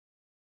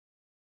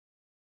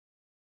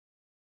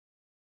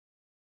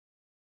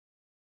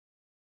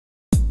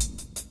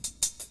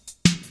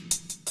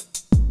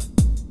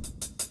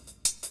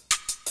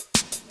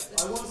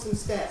some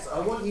steps. I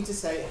want you to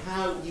say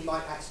how you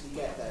might actually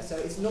get there. So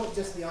it's not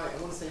just the idea.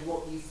 I want to say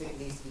what you think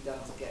needs to be done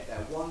to get there.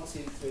 1, 2,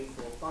 3,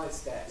 4, 5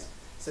 steps,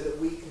 so that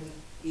we can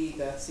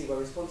either see where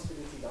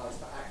responsibility lies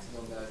for acting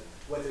on those,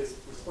 whether it's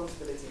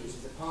responsibility which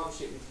is a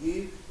partnership with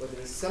you,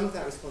 whether some of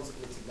that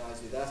responsibility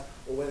lies with us,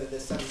 or whether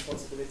there's some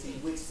responsibility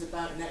which is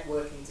about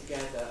networking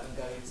together and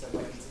going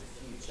somewhere into the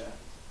future.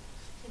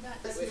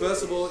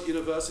 First of all,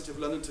 University of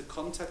London to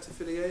contact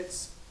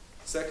affiliates.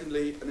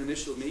 Secondly, an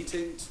initial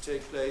meeting to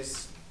take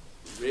place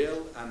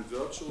real and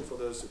virtual for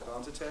those who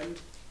can't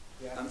attend.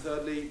 Yeah. And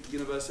thirdly,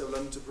 University of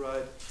London to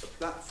provide a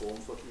platform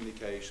for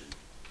communication.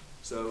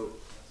 So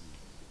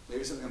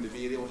maybe something on the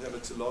video, whatever,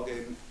 to log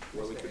in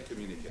where we could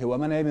communicate. Well,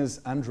 my name is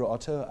Andrew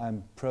Otto.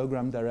 I'm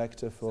Programme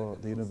Director for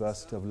the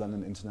University of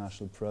London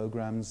International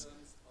Programmes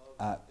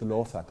at the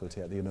Law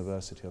Faculty at the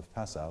University of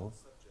Passau,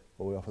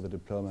 where we offer the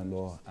Diploma in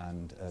Law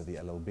and the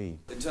LLB.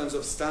 In terms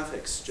of staff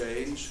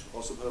exchange,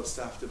 also part of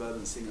staff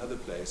development, seeing other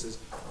places,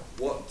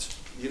 what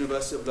the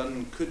University of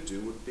London could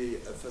do would be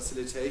a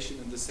facilitation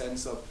in the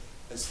sense of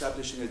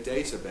establishing a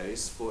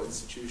database for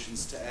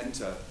institutions to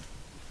enter.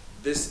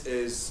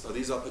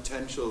 These are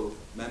potential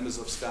members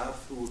of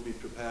staff who would be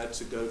prepared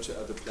to go to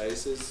other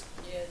places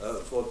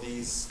for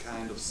these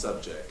kind of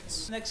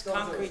subjects. The next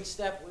concrete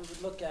step we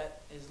would look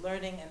at is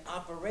learning and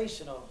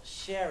operational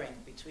sharing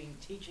between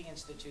teaching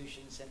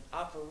institutions and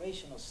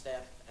operational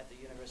staff at the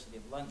University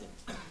of London.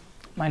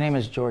 My name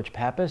is George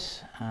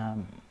Pappas.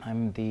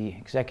 I'm the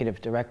Executive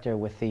Director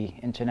with the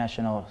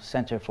International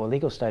Center for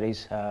Legal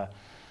Studies.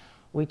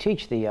 We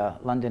teach the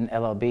London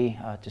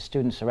LLB to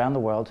students around the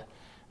world.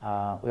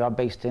 We are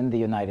based in the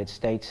United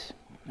States,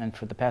 and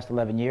for the past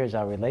 11 years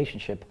our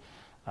relationship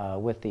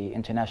with the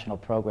international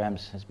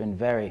programs has been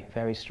very,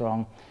 very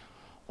strong.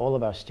 All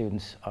of our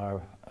students are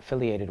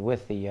affiliated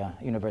with the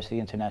University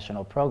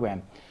International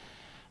Program.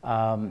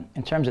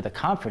 In terms of the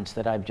conference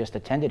that I've just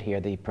attended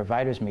here, the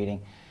providers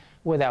meeting,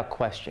 without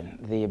question,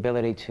 the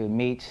ability to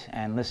meet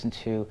and listen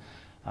to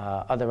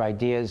other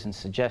ideas and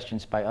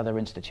suggestions by other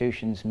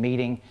institutions,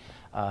 meeting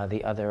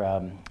the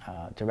other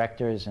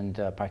directors and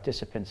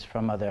participants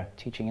from other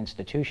teaching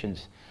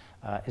institutions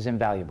is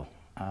invaluable.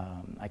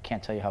 I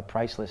can't tell you how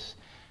priceless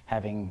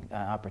having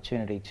an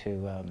opportunity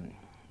to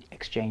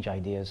exchange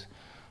ideas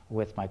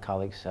with my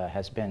colleagues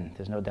has been.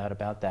 There's no doubt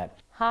about that.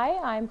 Hi,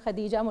 I'm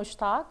Khadija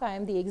Mushtaq. I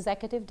am the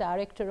Executive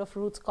Director of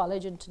Roots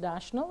College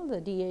International,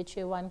 the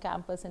DHA1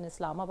 campus in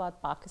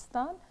Islamabad,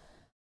 Pakistan.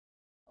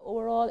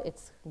 Overall,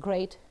 it's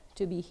great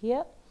to be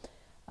here.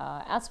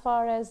 As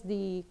far as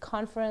the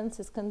conference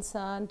is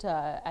concerned,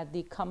 at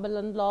the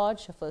Cumberland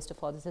Lodge, first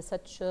of all, this is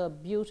such a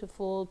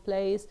beautiful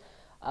place,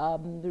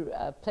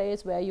 a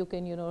place where you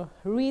can,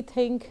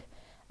 rethink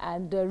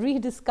and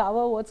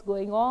rediscover what's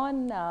going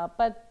on.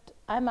 But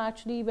I'm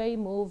actually very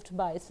moved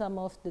by some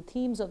of the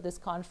themes of this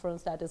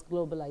conference, that is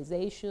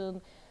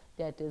globalization,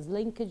 that is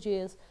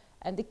linkages,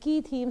 and the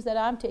key themes that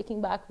I'm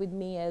taking back with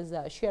me is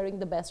sharing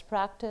the best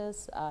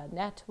practice,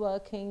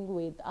 networking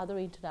with other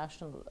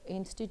international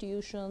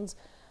institutions,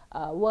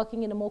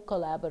 working in a more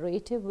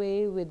collaborative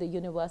way with the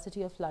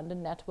University of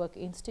London Network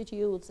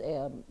Institutes,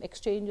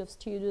 exchange of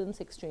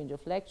students, exchange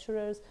of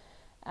lecturers,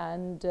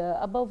 and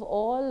above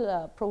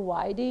all,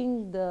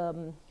 providing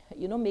the,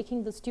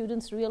 making the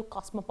students real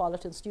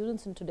cosmopolitan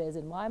students in today's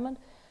environment.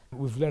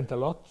 We've learned a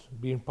lot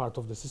being part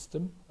of the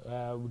system.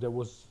 There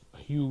was a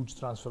huge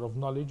transfer of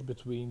knowledge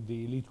between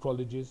the elite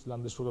colleges,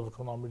 London School of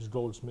Economics,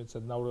 Goldsmiths,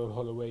 and now Royal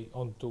Holloway,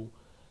 onto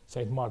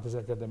St. Martin's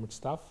academic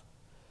staff.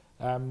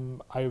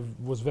 I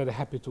was very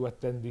happy to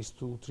attend these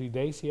 2-3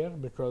 days here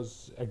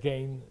because,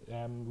 again,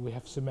 we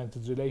have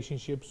cemented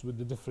relationships with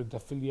the different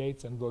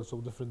affiliates and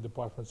also different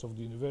departments of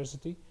the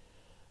university.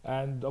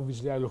 And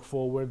obviously I look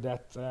forward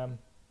that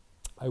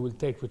I will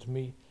take with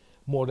me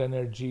more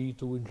energy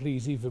to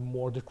increase even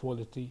more the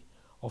quality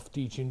of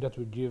teaching that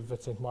we give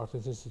at St.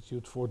 Martin's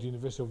Institute for the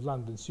University of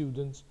London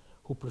students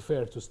who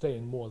prefer to stay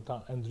in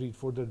Malta and read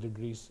further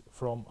degrees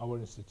from our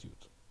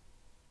institute.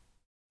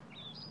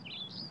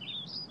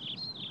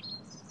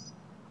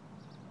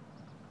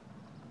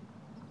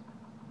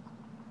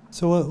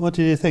 So what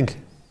did you think?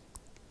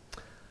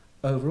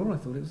 Overall, I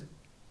thought it was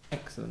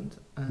excellent,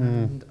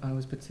 and I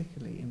was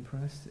particularly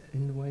impressed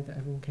in the way that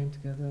everyone came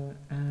together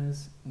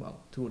as,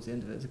 well, towards the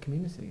end of it, as a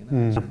community.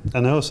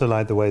 And I also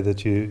like the way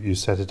that you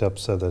set it up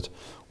so that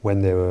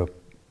when they were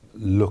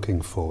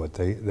looking forward,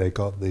 they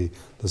got the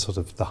sort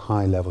of the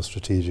high-level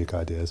strategic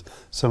ideas,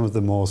 some of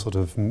the more sort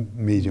of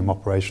medium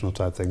operational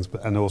type things,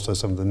 and also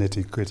some of the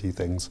nitty-gritty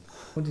things.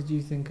 What did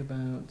you think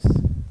about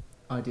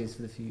ideas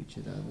for the future,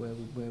 though?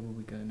 Where will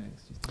we go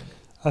next, do you think?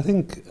 I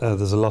think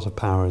there's a lot of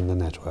power in the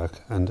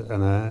network, and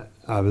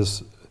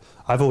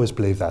I've always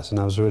believed that, and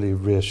I was really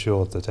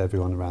reassured that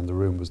everyone around the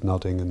room was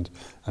nodding and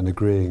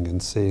agreeing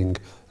and seeing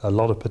a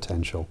lot of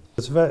potential.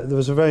 There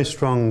was a very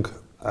strong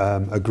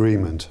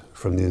agreement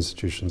from the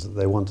institutions that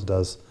they wanted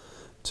us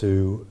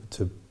to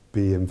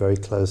be in very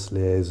close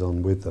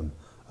liaison with them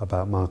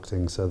about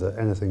marketing, so that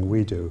anything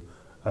we do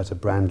at a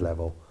brand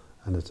level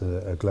and at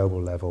a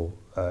global level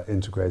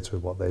integrates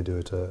with what they do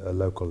at a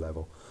local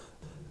level.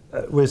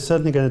 we're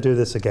certainly going to do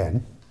this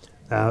again.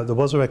 There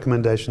was a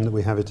recommendation that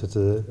we have it at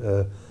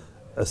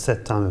a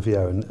set time of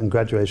year, and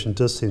graduation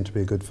does seem to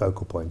be a good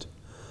focal point.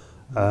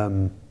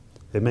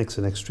 It makes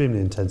an extremely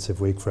intensive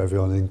week for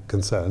everyone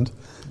concerned,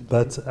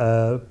 but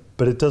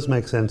it does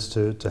make sense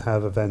to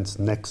have events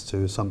next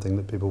to something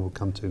that people will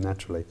come to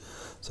naturally.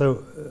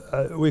 So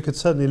we could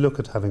certainly look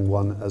at having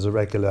one as a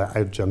regular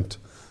adjunct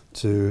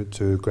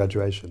to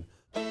graduation.